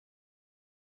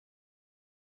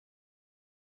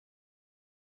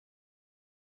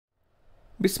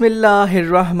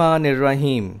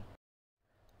Bismillahirrahmanirrahim.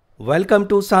 Welcome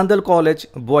to Sandal College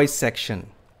Boys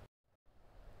Section.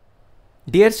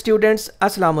 Dear students,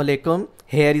 Assalamu alaikum.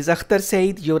 Here is Akhtar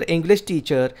Saeed, your English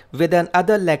teacher, with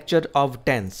another lecture of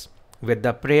tense. With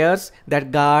the prayers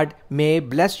that God may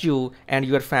bless you and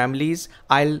your families,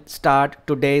 I'll start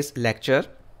today's lecture.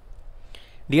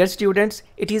 Dear students,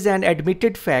 it is an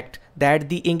admitted fact that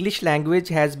the English language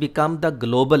has become the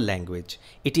global language.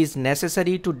 It is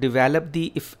necessary to develop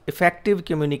the effective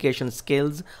communication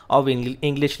skills of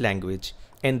English language.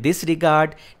 In this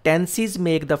regard, tenses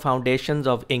make the foundations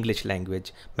of English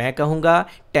language. मैं कहूँगा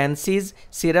tenses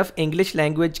सिर्फ English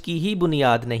language की ही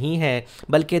बुनियाद नहीं है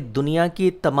बल्कि दुनिया की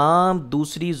तमाम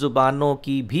दूसरी ज़ुबानों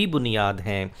की भी बुनियाद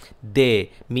हैं. They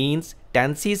means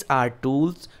tenses are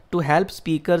tools to help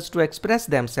speakers to express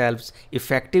themselves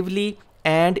effectively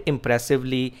and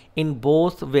impressively in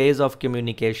both ways of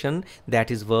communication, that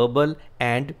is verbal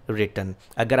and written.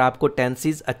 अगर आपको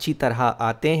tenses अच्छी तरह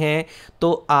आते हैं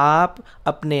तो आप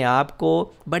अपने आप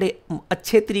को बड़े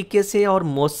अच्छे तरीके से और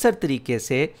मौसर तरीके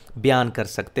से बयान कर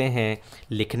सकते हैं,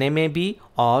 लिखने में भी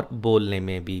और बोलने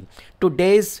में भी.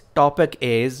 Today's topic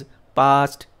is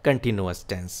past continuous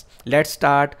tense. Let's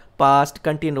start past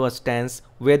continuous tense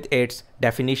with its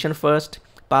definition first.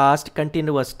 Past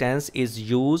continuous tense is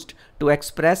used to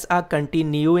express a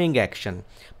continuing action.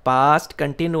 Past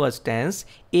continuous tense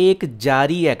एक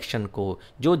जारी एक्शन को,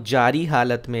 जो जारी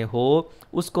हालत में हो,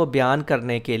 उसको बयान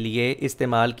करने के लिए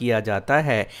इस्तेमाल किया जाता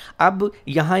है. अब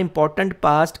यहाँ इम्पॉर्टेंट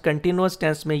पास्ट कंटिन्यूस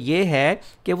टेंस में ये है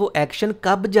कि वो एक्शन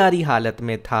कब जारी हालत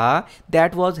में था.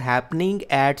 That was happening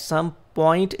at some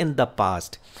point in the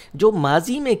past, जो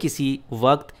माजी में किसी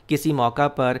वक्त किसी मौका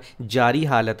पर जारी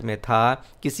हालत में था.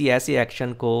 किसी ऐसे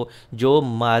एक्शन को जो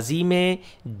माजी में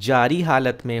जारी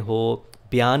हालत में हो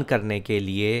बयान करने के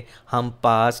लिए हम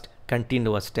पास्ट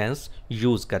कंटिन्यूअस टेंस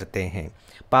यूज़ करते हैं.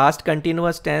 Past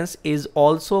continuous tense is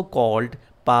also called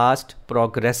past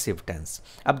progressive tense.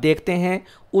 अब देखते हैं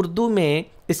उर्दू में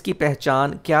इसकी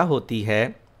पहचान क्या होती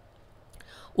है.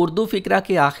 उर्दू फ़िक्रा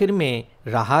के आखिर में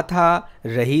रहा था,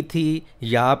 रही थी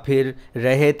या फिर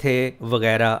रहे थे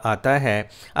वगैरह आता है.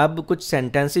 अब कुछ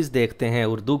सेंटेंसेस देखते हैं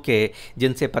उर्दू के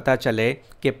जिनसे पता चले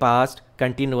कि पास्ट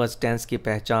कंटिन्यूअस टेंस की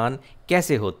पहचान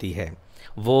कैसे होती है.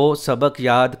 वो सबक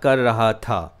याद कर रहा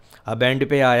था, अब एंड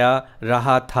पे आया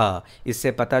रहा था.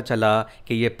 इससे पता चला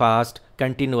कि ये पास्ट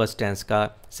कंटिन्यूअस टेंस का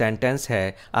सेंटेंस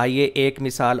है. आइए एक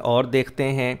मिसाल और देखते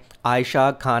हैं. आयशा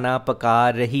खाना पका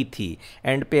रही थी,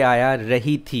 एंड पे आया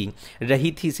रही थी.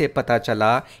 रही थी से पता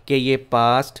चला कि ये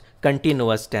पास्ट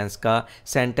कंटिन्यूअस टेंस का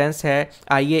सेंटेंस है.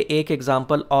 आइए एक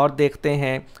एग्जांपल और देखते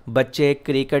हैं. बच्चे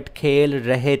क्रिकेट खेल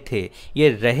रहे थे. ये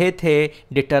रहे थे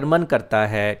डिटरमन करता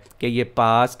है कि ये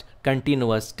पास्ट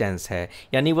कंटिन्यूअस टेंस है,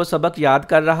 यानी वो सबक याद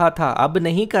कर रहा था, अब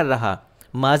नहीं कर रहा,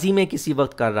 माजी में किसी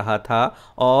वक्त कर रहा था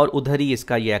और उधर ही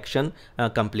इसका ये एक्शन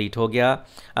कंप्लीट हो गया.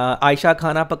 आयशा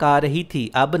खाना पका रही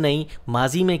थी, अब नहीं,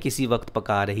 माजी में किसी वक्त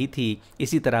पका रही थी.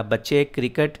 इसी तरह बच्चे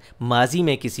क्रिकेट माजी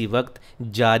में किसी वक्त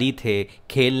जारी थे,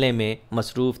 खेलने में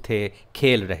मसरूफ़ थे,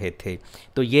 खेल रहे थे.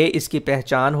 तो ये इसकी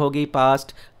पहचान होगी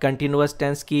पास्ट कंटिन्यूअस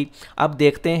टेंस की. अब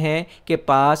देखते हैं कि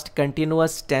पास्ट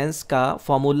कंटिन्यूअस टेंस का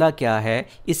फॉर्मूला क्या है,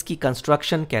 इसकी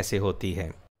कंस्ट्रक्शन कैसे होती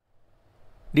है.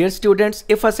 Dear students,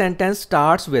 if a sentence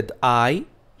starts with I,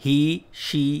 he,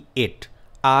 she, it.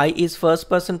 I is first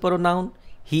person pronoun,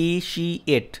 he, she,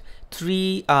 it.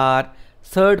 Three are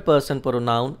third person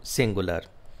pronoun singular.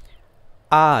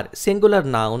 Are singular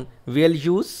noun will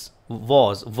use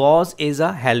was. Was is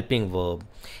a helping verb.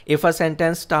 If a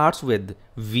sentence starts with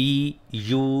we,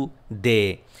 you,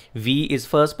 they. We is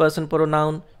first person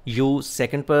pronoun, you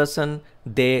second person,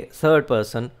 they third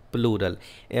person plural.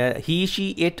 He, she,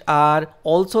 it are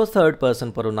also third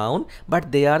person pronoun,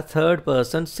 but they are third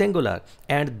person singular,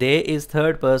 and they is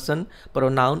third person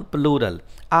pronoun plural.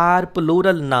 Are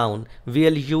plural noun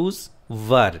will use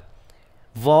were.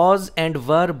 Was and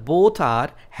were both are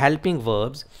helping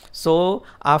verbs. So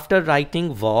after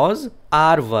writing was,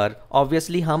 are, were,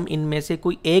 obviously हम इनमें से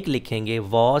कोई एक लिखेंगे,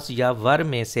 was या were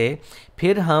में से.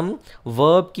 फिर हम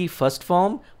verb की first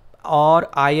form और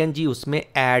ing उसमें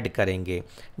ऐड करेंगे.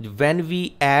 When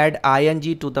we add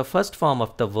ing to the first form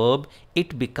of the verb,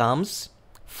 it becomes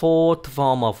fourth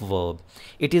form of verb.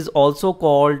 It is also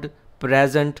called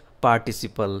present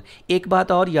participle. एक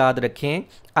बात और याद रखें,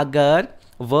 अगर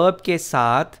verb के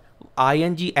साथ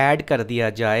ing ऐड कर दिया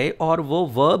जाए और वो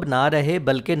verb ना रहे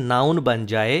बल्कि नाउन बन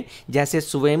जाए, जैसे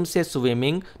swim से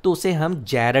swimming, तो उसे हम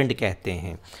gerund कहते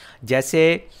हैं.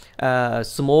 जैसे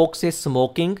स्मोक से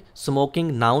स्मोकिंग,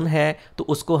 स्मोकिंग नाउन है तो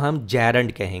उसको हम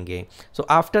gerund कहेंगे. So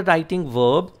after writing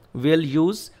verb we'll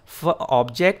use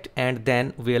object and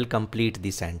then we'll complete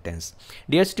the sentence.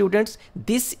 Dear students,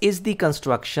 this is the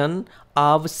construction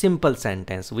of simple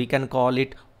sentence. We can call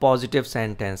it positive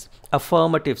sentence,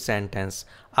 affirmative sentence,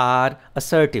 or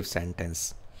assertive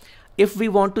sentence. If we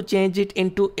want to change it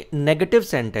into a negative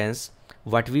sentence,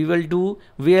 what we will do,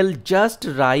 we'll just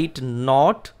write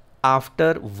not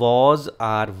after was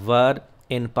or were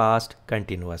in past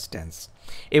continuous tense.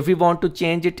 If we want to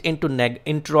change it into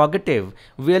interrogative,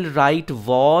 we'll write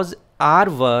was or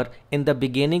were in the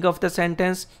beginning of the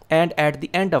sentence, and at the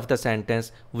end of the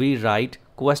sentence we write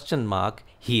question mark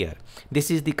here. This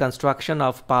is the construction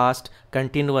of past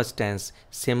continuous tense,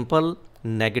 simple,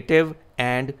 negative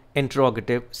and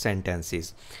interrogative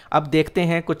sentences. अब देखते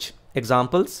हैं कुछ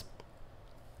examples.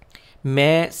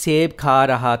 मैं सेब खा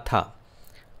रहा था।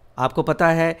 आपको पता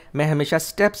है मैं हमेशा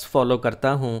स्टेप्स फॉलो करता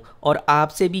हूँ और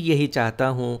आपसे भी यही चाहता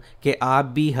हूँ कि आप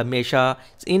भी हमेशा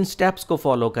इन स्टेप्स को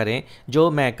फॉलो करें जो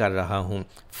मैं कर रहा हूँ।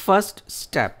 First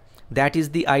step, that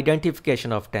is the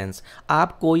identification of tense.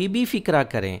 आप कोई भी फिक्रा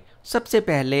करें, सबसे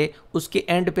पहले उसके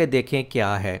एंड पे देखें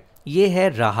क्या है। ये है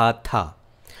रहा था।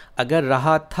 अगर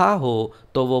रहा था हो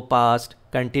तो वो पास्ट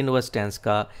कंटिन्यूअस टेंस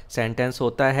का सेंटेंस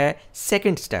होता है।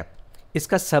 सेकंड स्टेप,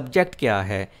 इसका सब्जेक्ट क्या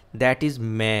है, दैट इज़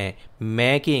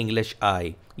मैं की इंग्लिश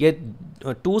आई। ये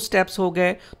 2 स्टेप्स हो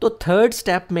गए। तो थर्ड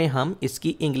स्टेप में हम इसकी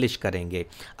इंग्लिश करेंगे।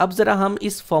 अब ज़रा हम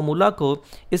इस फॉर्मूला को,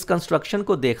 इस कंस्ट्रक्शन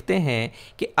को देखते हैं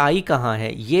कि आई कहाँ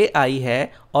है। ये आई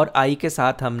है और आई के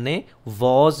साथ हमने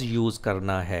वॉज यूज़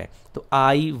करना है। तो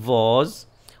आई वॉज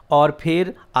और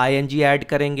फिर ing ऐड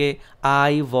करेंगे।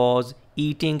 I was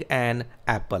eating an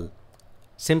apple.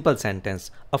 Simple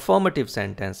sentence, affirmative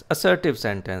sentence, assertive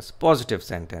sentence, positive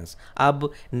sentence. अब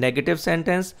नेगेटिव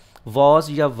सेंटेंस, वॉज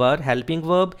या वर हेल्पिंग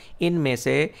वर्ब, इनमें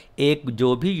से एक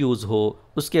जो भी यूज़ हो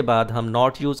उसके बाद हम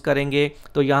नॉट यूज़ करेंगे।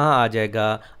 तो यहाँ आ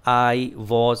जाएगा I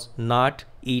was not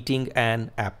eating an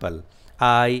apple.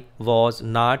 I was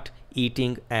not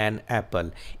eating an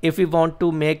apple. If you want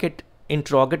to make it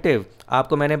interrogative,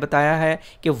 आपको मैंने बताया है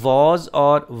कि वॉज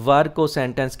और वर को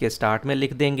सेंटेंस के स्टार्ट में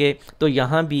लिख देंगे। तो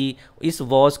यहाँ भी इस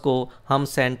वॉज को हम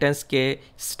सेंटेंस के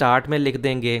स्टार्ट में लिख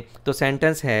देंगे। तो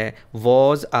सेंटेंस है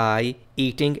was I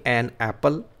eating an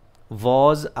apple,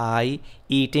 was I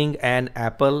eating an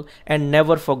apple, and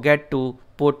never forget to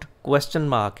put question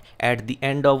mark at the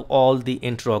end of all the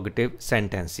interrogative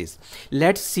sentences.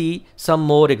 Let's see some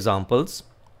more examples.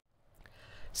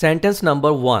 Sentence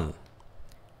number 1.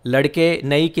 लड़के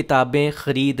नई किताबें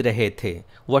ख़रीद रहे थे।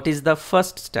 What is the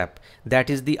first step?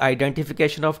 That is the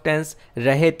identification of tense.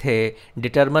 रहे थे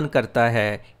determine करता है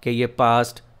कि ये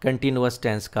पास्ट कंटिन्यूअस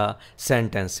टेंस का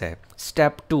सेंटेंस है।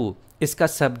 स्टेप 2, इसका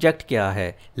सब्जेक्ट क्या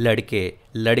है, लड़के।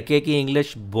 लड़के की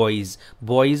English boys.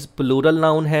 Boys plural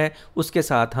noun है, उसके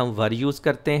साथ हम वर यूज़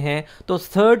करते हैं। तो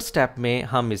थर्ड स्टेप में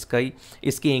हम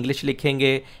इसकी इंग्लिश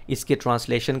लिखेंगे, इसकी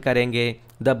ट्रांसलेशन करेंगे।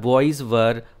 The boys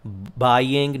were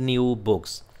buying new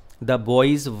books. The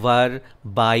boys were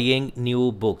buying new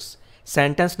books.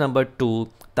 Sentence number 2,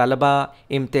 तलबा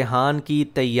इम्तिहान की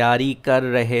तैयारी कर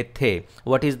रहे थे।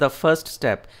 What is the first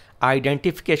step?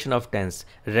 Identification of tense.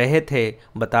 रहे थे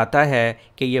बताता है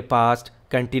कि ये पास्ट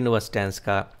कंटिन्यूअस टेंस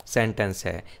का सेंटेंस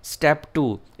है। स्टेप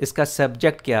 2, इसका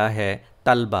सब्जेक्ट क्या है,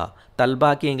 तलबा।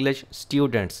 तलबा की इंग्लिश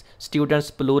स्टूडेंट्स। स्टूडेंट्स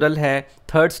प्लूरल है।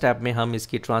 थर्ड स्टेप में हम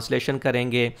इसकी ट्रांसलेशन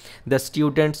करेंगे। द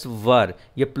स्टूडेंट्स वर,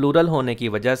 ये प्लूरल होने की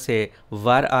वजह से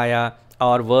वर आया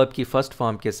और वर्ब की फर्स्ट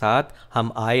फॉर्म के साथ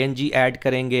हम ing ऐड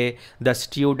करेंगे। The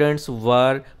students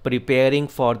were preparing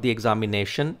for the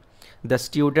examination. The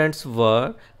students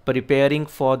were preparing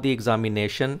for the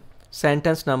examination.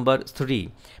 Sentence number 3,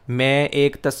 मैं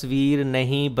एक तस्वीर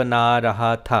नहीं बना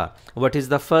रहा था। What is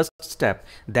the first step?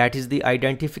 That is the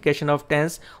identification of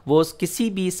tense. वो किसी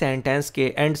भी सेंटेंस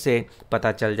के एंड से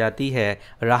पता चल जाती है।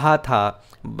 रहा था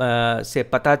से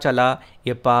पता चला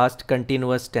ये पास्ट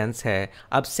कंटिन्यूअस टेंस है।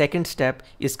 अब सेकंड स्टेप,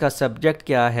 इसका सब्जेक्ट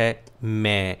क्या है,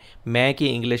 मैं की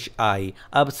इंग्लिश आई।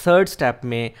 अब थर्ड स्टेप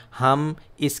में हम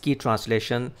इसकी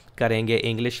ट्रांसलेशन करेंगे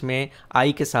इंग्लिश में।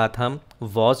 आई के साथ हम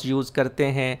वॉज यूज़ करते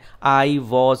हैं। आई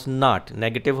वॉज नॉट,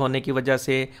 नेगेटिव होने की वजह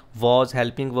से वॉज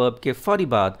हेल्पिंग वर्ब के फौरी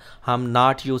बाद हम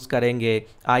नॉट यूज़ करेंगे।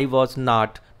 I was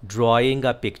not drawing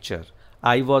a picture.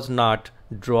 I was not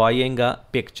drawing a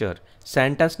picture.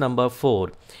 Sentence number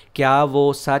 4, क्या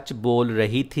वो सच बोल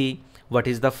रही थी। What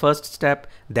is the first step?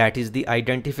 That is the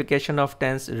identification of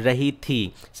tense. रही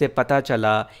थी से पता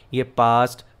चला ये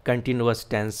past continuous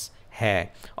tense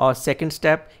है। और सेकंड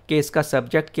स्टेप कि इसका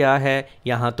सब्जेक्ट क्या है,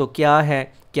 यहाँ तो क्या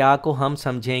है, क्या को हम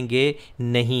समझेंगे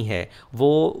नहीं है।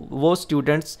 वो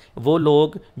स्टूडेंट्स, वो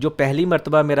लोग जो पहली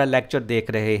मर्तबा मेरा लेक्चर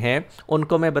देख रहे हैं,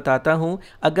 उनको मैं बताता हूँ,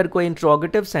 अगर कोई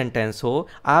इंट्रोगेटिव सेंटेंस हो,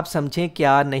 आप समझें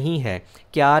क्या नहीं है।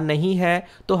 क्या नहीं है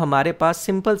तो हमारे पास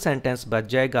सिंपल सेंटेंस बच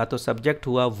जाएगा, तो सब्जेक्ट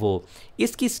हुआ वो।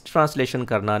 इसकी ट्रांसलेशन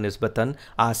करना निस्बतन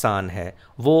आसान है।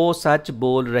 वो सच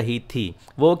बोल रही थी,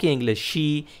 वो की English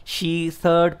she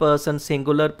third person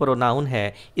singular pronoun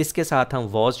है, इसके साथ हम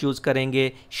वॉज यूज़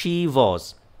करेंगे, शी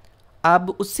वॉज।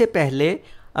 अब उससे पहले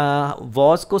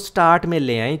वॉज को स्टार्ट में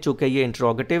ले आएं, चूँकि ये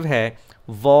इंट्रोगेटिव है।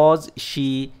 Was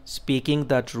she speaking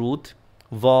the truth,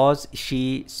 was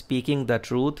she speaking the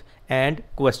truth and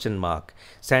question mark.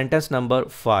 Sentence number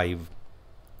 5,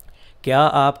 क्या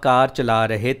आप कार चला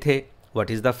रहे थे?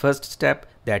 What is the first step?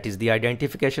 That is the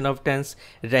identification of tense.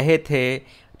 रहे थे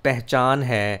पहचान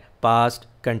है पास्ट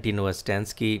कंटिन्यूअस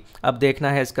टेंस की। अब देखना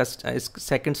है इसका इस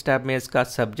सेकंड स्टेप में इसका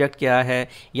सब्जेक्ट क्या है,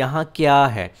 यहाँ क्या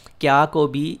है। क्या को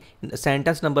भी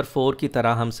सेंटेंस नंबर 4 की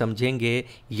तरह हम समझेंगे,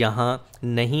 यहाँ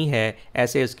नहीं है,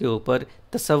 ऐसे इसके ऊपर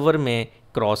तसव्वुर में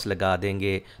क्रॉस लगा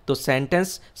देंगे। तो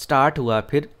सेंटेंस स्टार्ट हुआ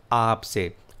फिर आप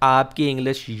से, आपकी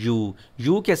इंग्लिश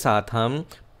यू के साथ हम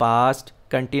पास्ट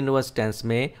कंटिन्यूअस टेंस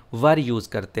में वर यूज़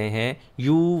करते हैं,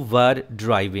 यू वर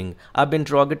ड्राइविंग। अब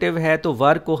इंट्रोगेटिव है तो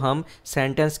वर को हम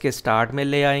सेंटेंस के स्टार्ट में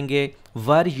ले आएंगे,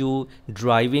 were you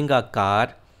driving a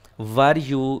car, were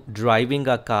you driving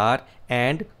a car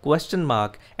and question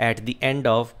mark at the end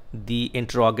of the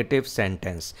interrogative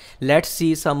sentence. Let's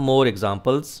see some more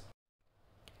examples.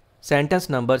 Sentence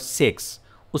number 6,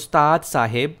 उस्ताद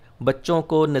साहिब बच्चों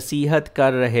को नसीहत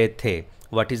कर रहे थे।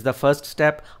 What is the first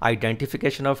step?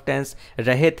 Identification of tense.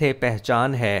 रहे थे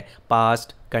पहचान है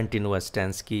पास्ट कंटिन्यूअस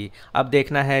टेंस की। अब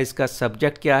देखना है इसका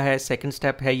सब्जेक्ट क्या है। सेकंड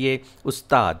स्टेप है ये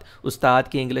उस्ताद, उस्ताद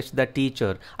की इंग्लिश द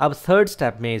टीचर। अब थर्ड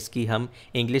स्टेप में इसकी हम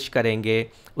इंग्लिश करेंगे।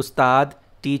 उस्ताद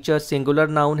टीचर सिंगुलर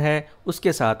नाउन है,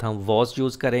 उसके साथ हम वॉज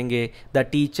यूज़ करेंगे। The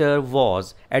teacher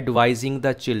was advising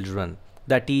the children,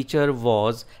 the teacher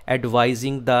was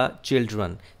advising the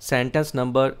children. Sentence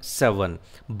number 7,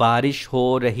 बारिश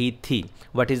हो रही थी।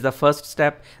 What is the first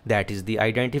step? That is the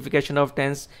identification of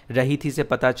tense. रही थी से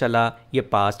पता चला ये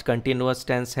पास्ट कंटिन्यूअस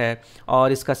टेंस है,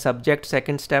 और इसका सब्जेक्ट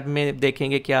सेकंड स्टेप में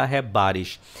देखेंगे क्या है,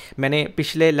 बारिश। मैंने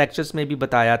पिछले लेक्चर्स में भी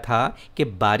बताया था कि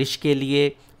बारिश के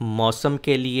लिए, मौसम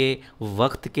के लिए,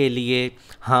 वक्त के लिए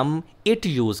हम इट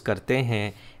यूज़ करते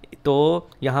हैं। तो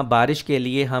यहाँ बारिश के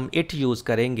लिए हम इट यूज़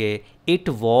करेंगे, it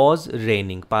was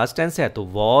raining. Past tense है तो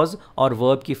वॉज और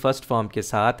वर्ब की फर्स्ट फॉर्म के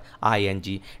साथ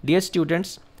ing। Dear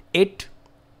students, it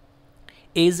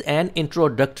is an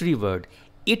introductory word.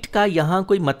 It का यहाँ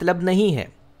कोई मतलब नहीं है,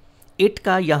 इट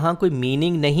का यहाँ कोई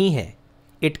मीनिंग नहीं है।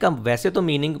 इट का वैसे तो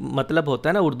मीनिंग मतलब होता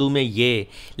है ना उर्दू में ये,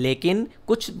 लेकिन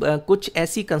कुछ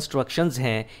ऐसी कंस्ट्रक्शंस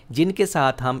हैं जिनके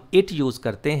साथ हम इट यूज़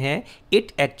करते हैं।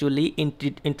 It actually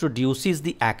introduces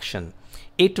the action.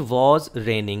 It was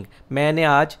raining. मैंने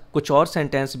आज कुछ और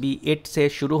सेंटेंस भी इट से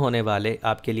शुरू होने वाले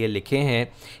आपके लिए लिखे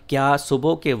हैं। क्या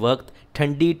सुबह के वक्त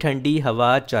ठंडी ठंडी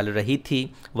हवा चल रही थी?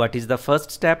 What is the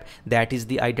first step? That is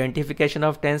the identification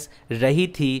of tense. रही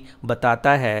थी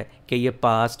बताता है कि ये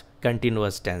पास्ट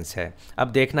कंटिन्यूअस टेंस है। अब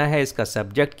देखना है इसका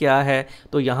सब्जेक्ट क्या है।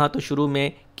 तो यहाँ तो शुरू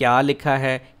में क्या लिखा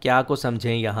है, क्या को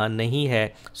समझें यहाँ नहीं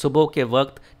है। सुबह के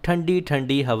वक्त ठंडी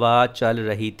ठंडी हवा चल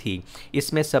रही थी,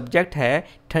 इसमें सब्जेक्ट है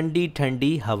ठंडी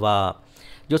ठंडी हवा।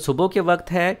 जो सुबह के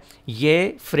वक्त है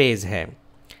ये फ्रेज़ है।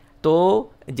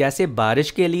 तो जैसे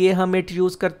बारिश के लिए हम इट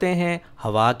यूज़ करते हैं,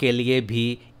 हवा के लिए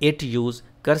भी इट यूज़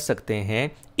कर सकते हैं।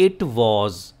 इट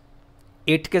वॉज,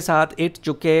 इट के साथ इट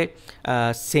चूँकि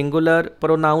सिंगुलर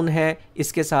प्रोनाउन है,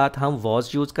 इसके साथ हम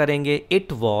वॉज यूज़ करेंगे,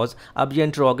 इट वॉज। अब ये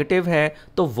इंट्रोगेटिव है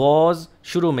तो वॉज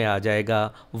शुरू में आ जाएगा।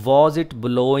 Was it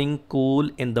blowing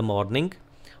cool in the morning,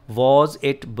 was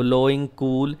it blowing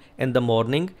cool in the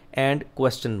morning and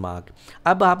question mark.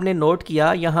 अब आपने नोट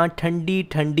किया यहाँ ठंडी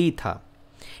ठंडी था।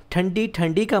 ठंडी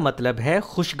ठंडी का मतलब है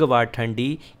खुशगवार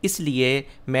ठंडी, इसलिए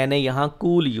मैंने यहाँ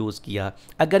कूल यूज़ किया।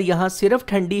 अगर यहाँ सिर्फ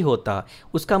ठंडी होता,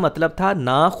 उसका मतलब था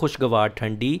ना खुशगवार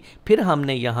ठंडी, फिर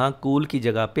हमने यहाँ कूल की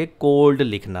जगह पे कोल्ड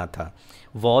लिखना था।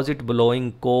 Was it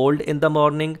blowing cold in the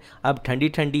morning. अब ठंडी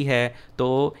ठंडी है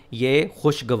तो ये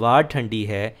खुशगवार ठंडी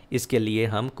है, इसके लिए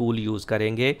हम कूल यूज़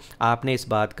करेंगे। आपने इस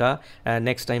बात का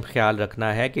नेक्स्ट टाइम ख्याल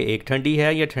रखना है कि एक ठंडी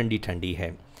है या ठंडी ठंडी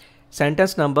है।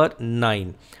 सेंटेंस नंबर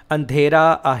 9, अंधेरा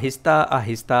आहिस्ता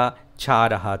आहिस्ता छा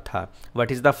रहा था।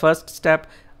 What is the first step?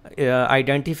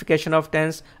 Identification of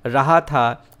tense. रहा था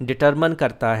डिटरमिन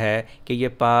करता है कि ये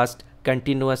पास्ट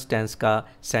कंटिन्यूअस टेंस का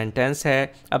सेंटेंस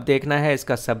है। अब देखना है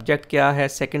इसका सब्जेक्ट क्या है।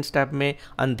 सेकंड स्टेप में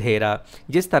अंधेरा।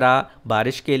 जिस तरह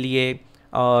बारिश के लिए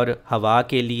और हवा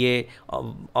के लिए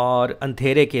और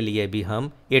अंधेरे के लिए भी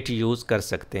हम इट यूज़ कर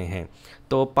सकते हैं।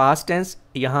 तो पास्ट टेंस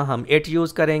यहाँ हम इट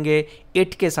यूज़ करेंगे।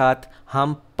 इट के साथ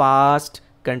हम पास्ट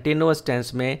कंटिन्यूअस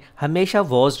टेंस में हमेशा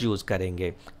वॉज यूज़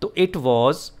करेंगे। तो it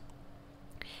was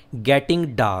getting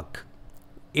dark,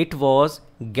 it was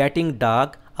getting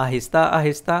dark, Aahista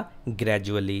Aahista,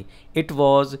 gradually, it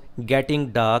was getting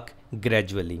dark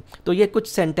gradually. तो ये कुछ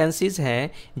सेंटेंसेस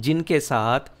हैं जिनके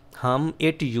साथ हम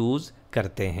इट यूज़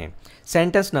करते हैं।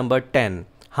 सेंटेंस नंबर 10,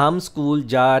 हम स्कूल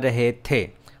जा रहे थे।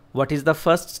 What is the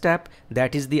first step?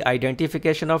 That is the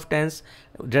identification of tense.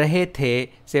 रहे थे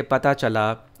से पता चला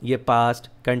ये पास्ट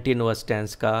कंटिन्यूअस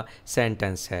टेंस का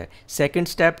सेंटेंस है। सेकंड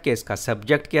स्टेप के इसका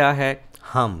सब्जेक्ट क्या है?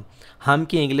 हम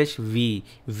की इंग्लिश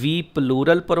वी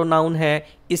प्लूरल प्रोनाउन है,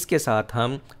 इसके साथ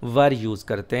हम वर यूज़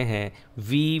करते हैं।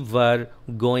 We were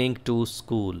going to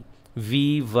school,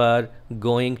 we were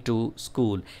going to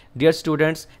school. Dear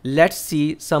students, let's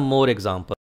see some more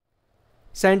example.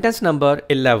 Sentence number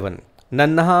 11,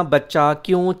 नन्हा बच्चा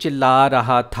क्यों चिल्ला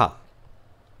रहा था।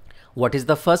 What is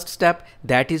the first step?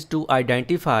 That is to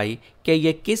identify कि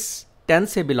ये किस टेंस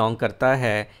से बिलोंग करता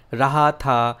है। रहा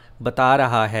था बता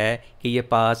रहा है कि ये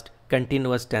पास्ट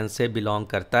कंटिन्यूअस टेंस से बिलोंग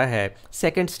करता है।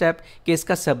 सेकंड स्टेप कि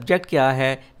इसका सब्जेक्ट क्या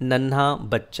है? नन्हा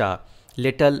बच्चा,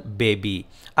 लिटिल बेबी।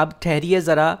 अब ठहरिए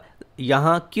ज़रा,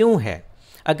 यहाँ क्यों है।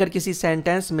 अगर किसी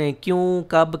सेंटेंस में क्यों,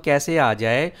 कब, कैसे आ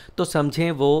जाए तो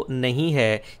समझें वो नहीं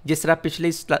है। जिस तरह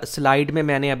पिछली स्लाइड में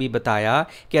मैंने अभी बताया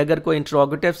कि अगर कोई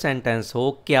इंट्रोगेटिव सेंटेंस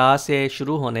हो क्या से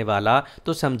शुरू होने वाला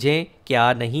तो समझें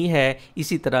क्या नहीं है,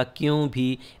 इसी तरह क्यों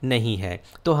भी नहीं है।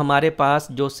 तो हमारे पास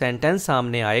जो सेंटेंस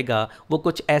सामने आएगा वो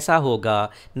कुछ ऐसा होगा,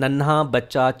 नन्हा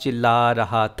बच्चा चिल्ला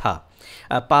रहा था।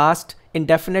 पास्ट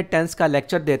इंडेफिनेट टेंस का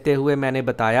लेक्चर देते हुए मैंने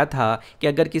बताया था कि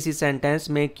अगर किसी सेंटेंस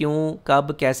में क्यों,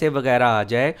 कब, कैसे वगैरह आ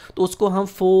जाए तो उसको हम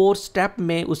 4 स्टेप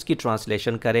में उसकी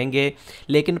ट्रांसलेशन करेंगे,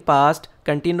 लेकिन पास्ट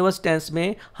कंटिन्यूअस टेंस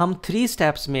में हम 3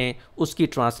 स्टेप्स में उसकी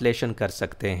ट्रांसलेशन कर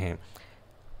सकते हैं।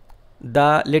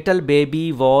 The little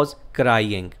baby was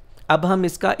crying, अब हम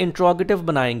इसका इंट्रोगेटिव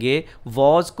बनाएंगे।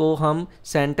 वॉज को हम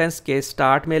सेंटेंस के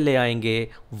स्टार्ट में ले आएंगे,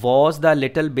 was the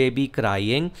little baby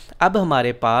crying. अब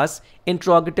हमारे पास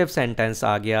इंट्रोगेटिव सेंटेंस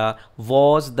आ गया,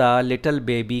 was the little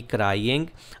baby crying.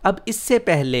 अब इससे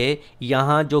पहले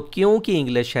यहाँ जो क्यों की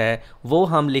इंग्लिश है वो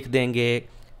हम लिख देंगे,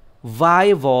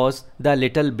 why was the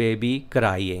little baby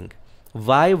crying,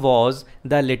 why was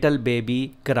the little baby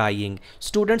crying.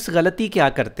 Students गलती क्या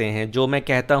करते हैं, जो मैं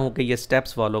कहता हूँ कि ये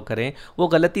स्टेप्स फॉलो करें, वो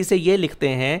गलती से ये लिखते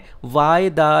हैं why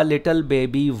the little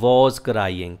baby was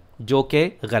crying, जो कि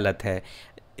गलत है।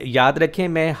 याद रखें,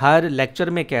 मैं हर लेक्चर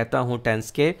में कहता हूँ टेंस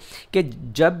के कि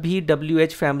जब भी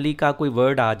WH फैमिली का कोई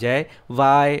वर्ड आ जाए,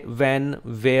 वाई, व्हेन,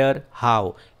 वेयर,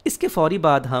 हाउ, इसके फौरी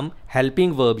बाद हम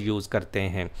हेल्पिंग वर्ब यूज़ करते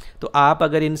हैं। तो आप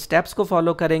अगर इन स्टेप्स को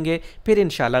फॉलो करेंगे फिर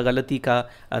इंशाल्लाह गलती का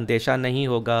अंदेशा नहीं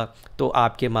होगा, तो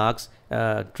आपके मार्क्स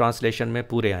ट्रांसलेशन में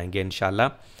पूरे आएंगे इंशाल्लाह।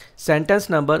 सेंटेंस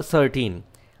नंबर 13,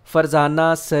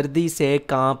 फरजाना सर्दी से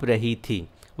कांप रही थी।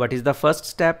 What is the first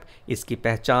step? इसकी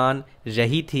पहचान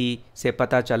रही थी से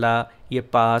पता चला ये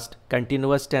पास्ट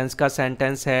कंटिन्यूअस टेंस का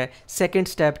सेंटेंस है। सेकंड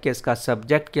स्टेप के इसका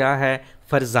सब्जेक्ट क्या है?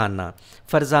 Farzana.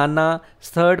 Farzana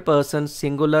third person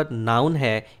singular noun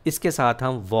है, इसके साथ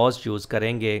हम वॉज यूज़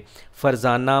करेंगे।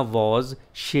 Farzana was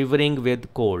shivering with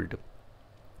cold,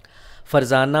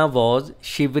 Farzana was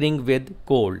shivering with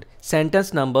cold.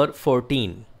 Sentence number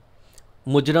 14,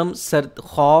 मुजरम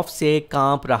खौफ से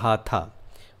कांप रहा था,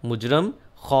 मुजरम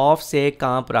खौफ से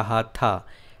कांप रहा था।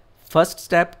 First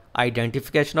step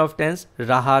identification of tense,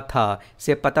 रहा था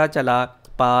से पता चला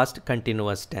past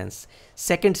continuous tense.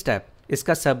 Second step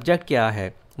इसका सब्जेक्ट क्या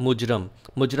है? मुजरम,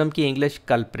 मुजरम की इंग्लिश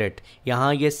कल्प्रेट।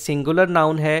 यहाँ ये सिंगुलर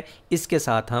नाउन है, इसके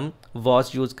साथ हम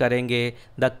वॉज यूज़ करेंगे।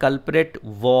 The culprit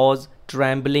was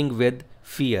trembling with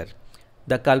fear,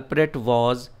 the culprit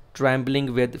was trembling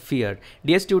with fear.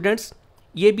 Dear students,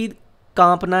 ये भी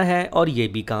कांपना है और ये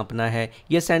भी कांपना है।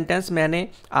 ये सेंटेंस मैंने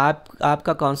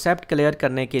आपका कॉन्सेप्ट क्लियर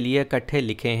करने के लिए इकट्ठे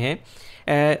लिखे हैं।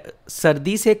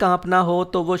 सर्दी से कांपना हो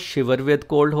तो वो शिवर विद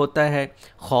कोल्ड होता है,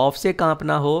 खौफ से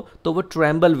कांपना हो तो वो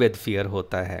ट्रैम्बल विद फियर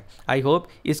होता है। आई होप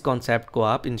इस कॉन्सेप्ट को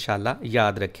आप इंशाल्लाह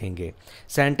याद रखेंगे।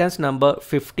 सेंटेंस नंबर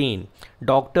 15,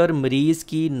 डॉक्टर मरीज़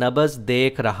की नब्ज़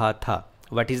देख रहा था।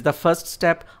 What is the first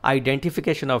step?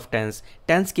 Identification of tense,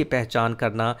 tense की पहचान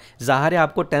करना। ज़ाहिर है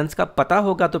आपको टेंस का पता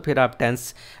होगा तो फिर आप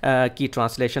टेंस की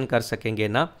ट्रांसलेशन कर सकेंगे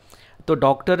ना। तो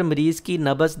डॉक्टर मरीज़ की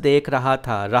नब्ज़ देख रहा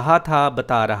था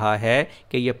बता रहा है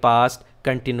कि ये पास्ट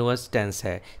कंटिन्यूअस टेंस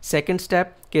है। सेकंड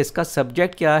स्टेप कि इसका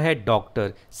सब्जेक्ट क्या है?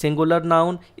 डॉक्टर, सिंगुलर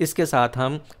नाउन, इसके साथ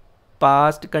हम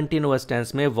पास्ट कंटिन्यूअस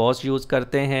टेंस में वॉज यूज़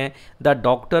करते हैं। The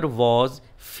doctor was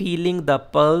feeling the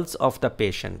pulse of the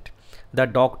patient. The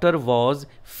doctor was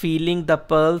feeling the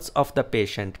pulse of the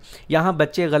patient. यहाँ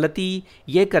बच्चे गलती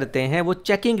ये करते हैं, वो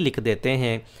चेकिंग लिख देते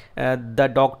हैं। The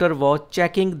doctor was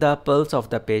checking the pulse of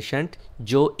the patient,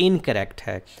 जो इनकरेक्ट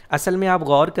है। असल में आप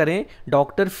गौर करें,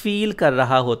 डॉक्टर फील कर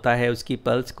रहा होता है उसकी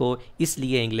पल्स को,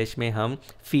 इसलिए इंग्लिश में हम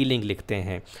फीलिंग लिखते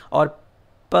हैं। और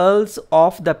पल्स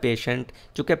ऑफ द पेशेंट,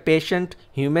 चूँकि पेशेंट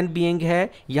ह्यूमन बीइंग है,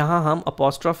 यहाँ हम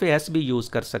अपॉस्ट्रोफी एस भी यूज़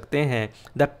कर सकते हैं,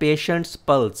 द पेशेंट्स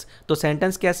पल्स। तो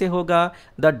सेंटेंस कैसे होगा?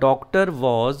 The doctor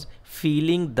was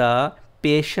feeling the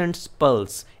patients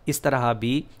pulse. इस तरह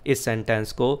भी इस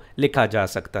सेंटेंस को लिखा जा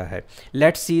सकता है।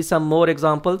 Let's see some more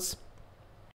examples.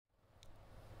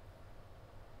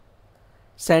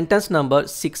 Sentence number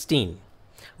 16,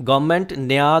 government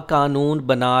नया कानून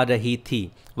बना रही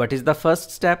थी। What is the first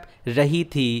step? रही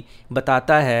थी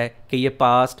बताता है कि ये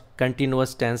पास्ट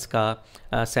कंटिन्यूअस टेंस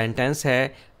का सेंटेंस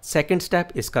है। सेकंड स्टेप,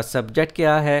 इसका सब्जेक्ट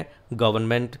क्या है?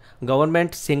 गवर्नमेंट।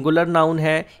 गवर्नमेंट सिंगुलर नाउन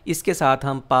है, इसके साथ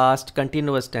हम पास्ट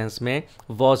कंटिन्यूअस टेंस में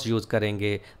वॉज यूज़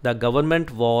करेंगे। The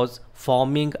government was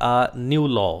forming a new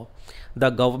law.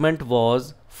 The government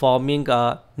was forming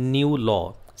a new law.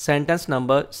 Sentence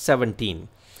number 17,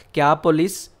 क्या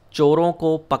पुलिस चोरों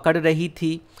को पकड़ रही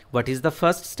थी? What is the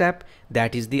first step?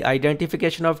 That is the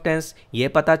identification of tense. ये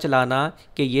पता चलाना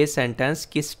कि ये सेंटेंस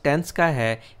किस टेंस का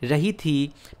है। रही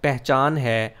थी पहचान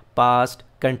है पास्ट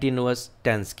कंटिन्यूअस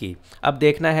टेंस की। अब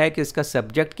देखना है कि इसका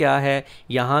सब्जेक्ट क्या है।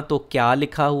 यहाँ तो क्या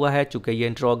लिखा हुआ है, चूँकि ये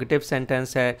इंट्रोगेटिव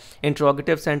सेंटेंस है।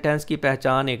 इंट्रोगेटिव सेंटेंस की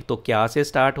पहचान एक तो क्या से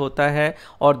स्टार्ट होता है,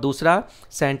 और दूसरा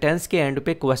सेंटेंस के एंड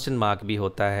पे क्वेश्चन मार्क भी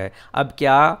होता है। अब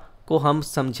क्या को हम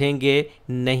समझेंगे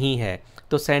नहीं है,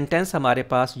 तो सेंटेंस हमारे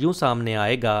पास यूँ सामने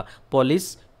आएगा,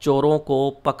 पुलिस चोरों को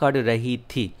पकड़ रही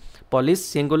थी। Police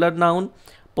singular noun,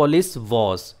 police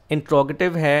was.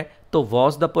 Interrogative है तो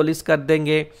वॉज द पुलिस कर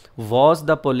देंगे। Was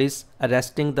the police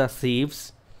arresting the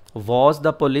thieves. Was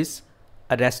the police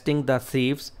arresting the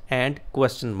thieves and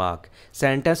question mark.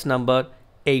 Sentence number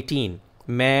 18,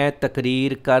 मैं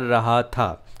तकरीर कर रहा था।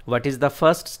 What is the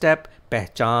first step?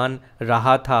 पहचान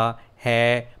रहा था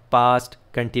है पास्ट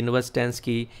कंटिन्यूअस टेंस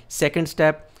की। सेकंड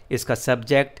स्टेप, इसका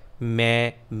सब्जेक्ट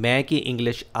मैं की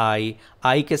इंग्लिश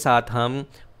आई के साथ हम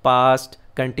पास्ट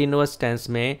कंटिन्यूअस टेंस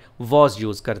में वॉज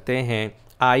यूज़ करते हैं।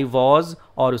 आई वॉज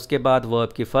और उसके बाद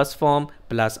वर्ब की first form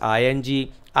plus ING.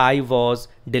 I was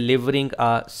delivering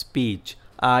a speech.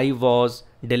 I was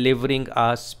delivering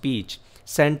a speech.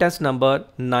 Sentence number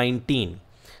 19,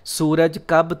 सूरज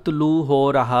कब तुलू हो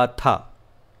रहा था।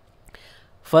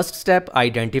 First step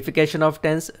identification of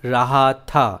tense, रहा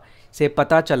था से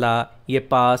पता चला ये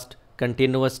पास्ट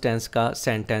कंटिन्यूअस टेंस का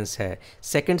सेंटेंस है।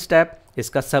 सेकंड स्टेप,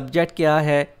 इसका सब्जेक्ट क्या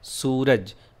है?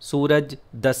 सूरज। सूरज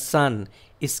द सन,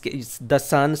 इसके द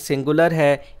सन सिंगुलर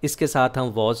है, इसके साथ हम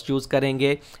वॉज यूज़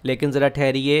करेंगे। लेकिन ज़रा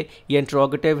ठहरिए, ये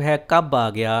इंट्रोगेटिव है, कब आ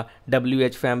गया?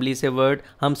 WH फैमिली से वर्ड,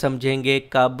 हम समझेंगे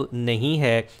कब नहीं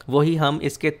है, वही हम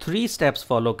इसके 3 स्टेप्स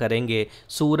फॉलो करेंगे।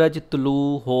 सूरज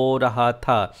तुलू हो रहा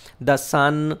था, the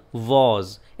sun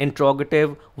was.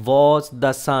 Interrogative was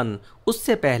the सन,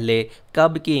 उससे पहले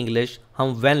कब की इंग्लिश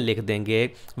हम व्हेन लिख देंगे।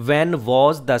 When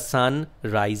was the sun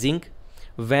rising.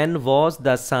 When was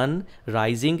the sun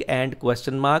rising and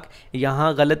question mark।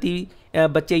 यहाँ गलती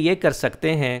बच्चे ये कर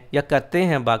सकते हैं या करते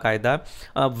हैं बाकायदा,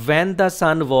 when the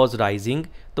sun was rising,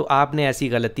 तो आपने ऐसी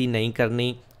गलती नहीं करनी।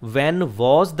 when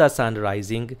was the sun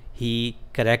rising he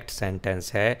correct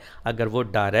sentence है अगर वो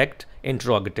डायरेक्ट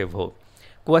इंट्रोगेटिव हो।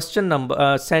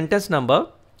 सेंटेंस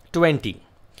नंबर 20,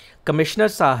 कमिश्नर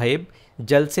साहिब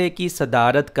जलसे की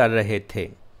सदारत कर रहे थे।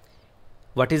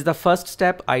 What is the first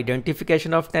step?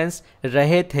 Identification of tense.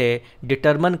 रहे थे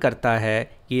डिटरमन करता है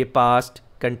कि ये पास्ट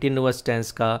कंटिन्यूअस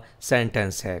टेंस का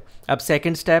सेंटेंस है। अब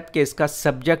सेकंड स्टेप कि इसका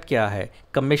सब्जेक्ट क्या है?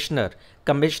 कमिश्नर।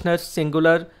 कमिश्नर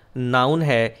सिंगुलर नाउन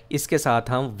है, इसके साथ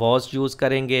हम वॉज यूज़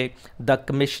करेंगे। The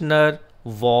commissioner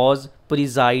was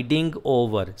presiding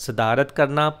over. सदारत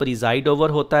करना प्रिजाइड ओवर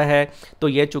होता है, तो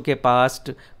ये चूँकि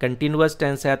पास्ट कंटिन्यूअस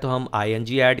टेंस है तो हम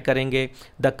आईएनजी ऐड करेंगे।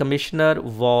 The commissioner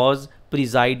was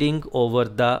presiding over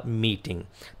the meeting.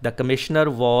 The commissioner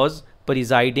was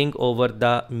presiding over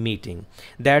the meeting.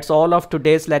 That's all of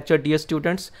today's lecture, dear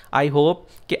students. I hope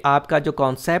कि आपका जो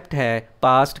कॉन्सेप्ट है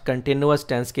पास्ट कंटिन्यूअस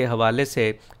टेंस के हवाले से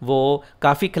वो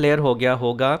काफ़ी क्लियर हो गया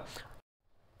होगा।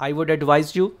 I would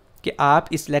advise you कि आप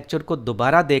इस लेक्चर को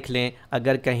दोबारा देख लें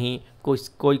अगर कहीं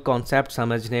कोई कॉन्सेप्ट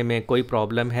समझने में कोई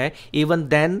प्रॉब्लम है। Even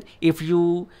then if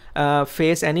you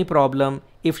face any problem,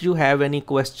 if you have any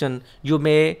question, you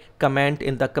may comment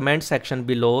in the comment section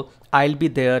below. I'll be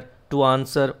there to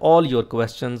answer all your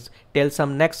questions. Till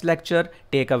some next lecture,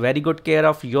 take a very good care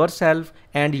of yourself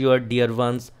and your dear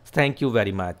ones. Thank you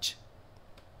very much.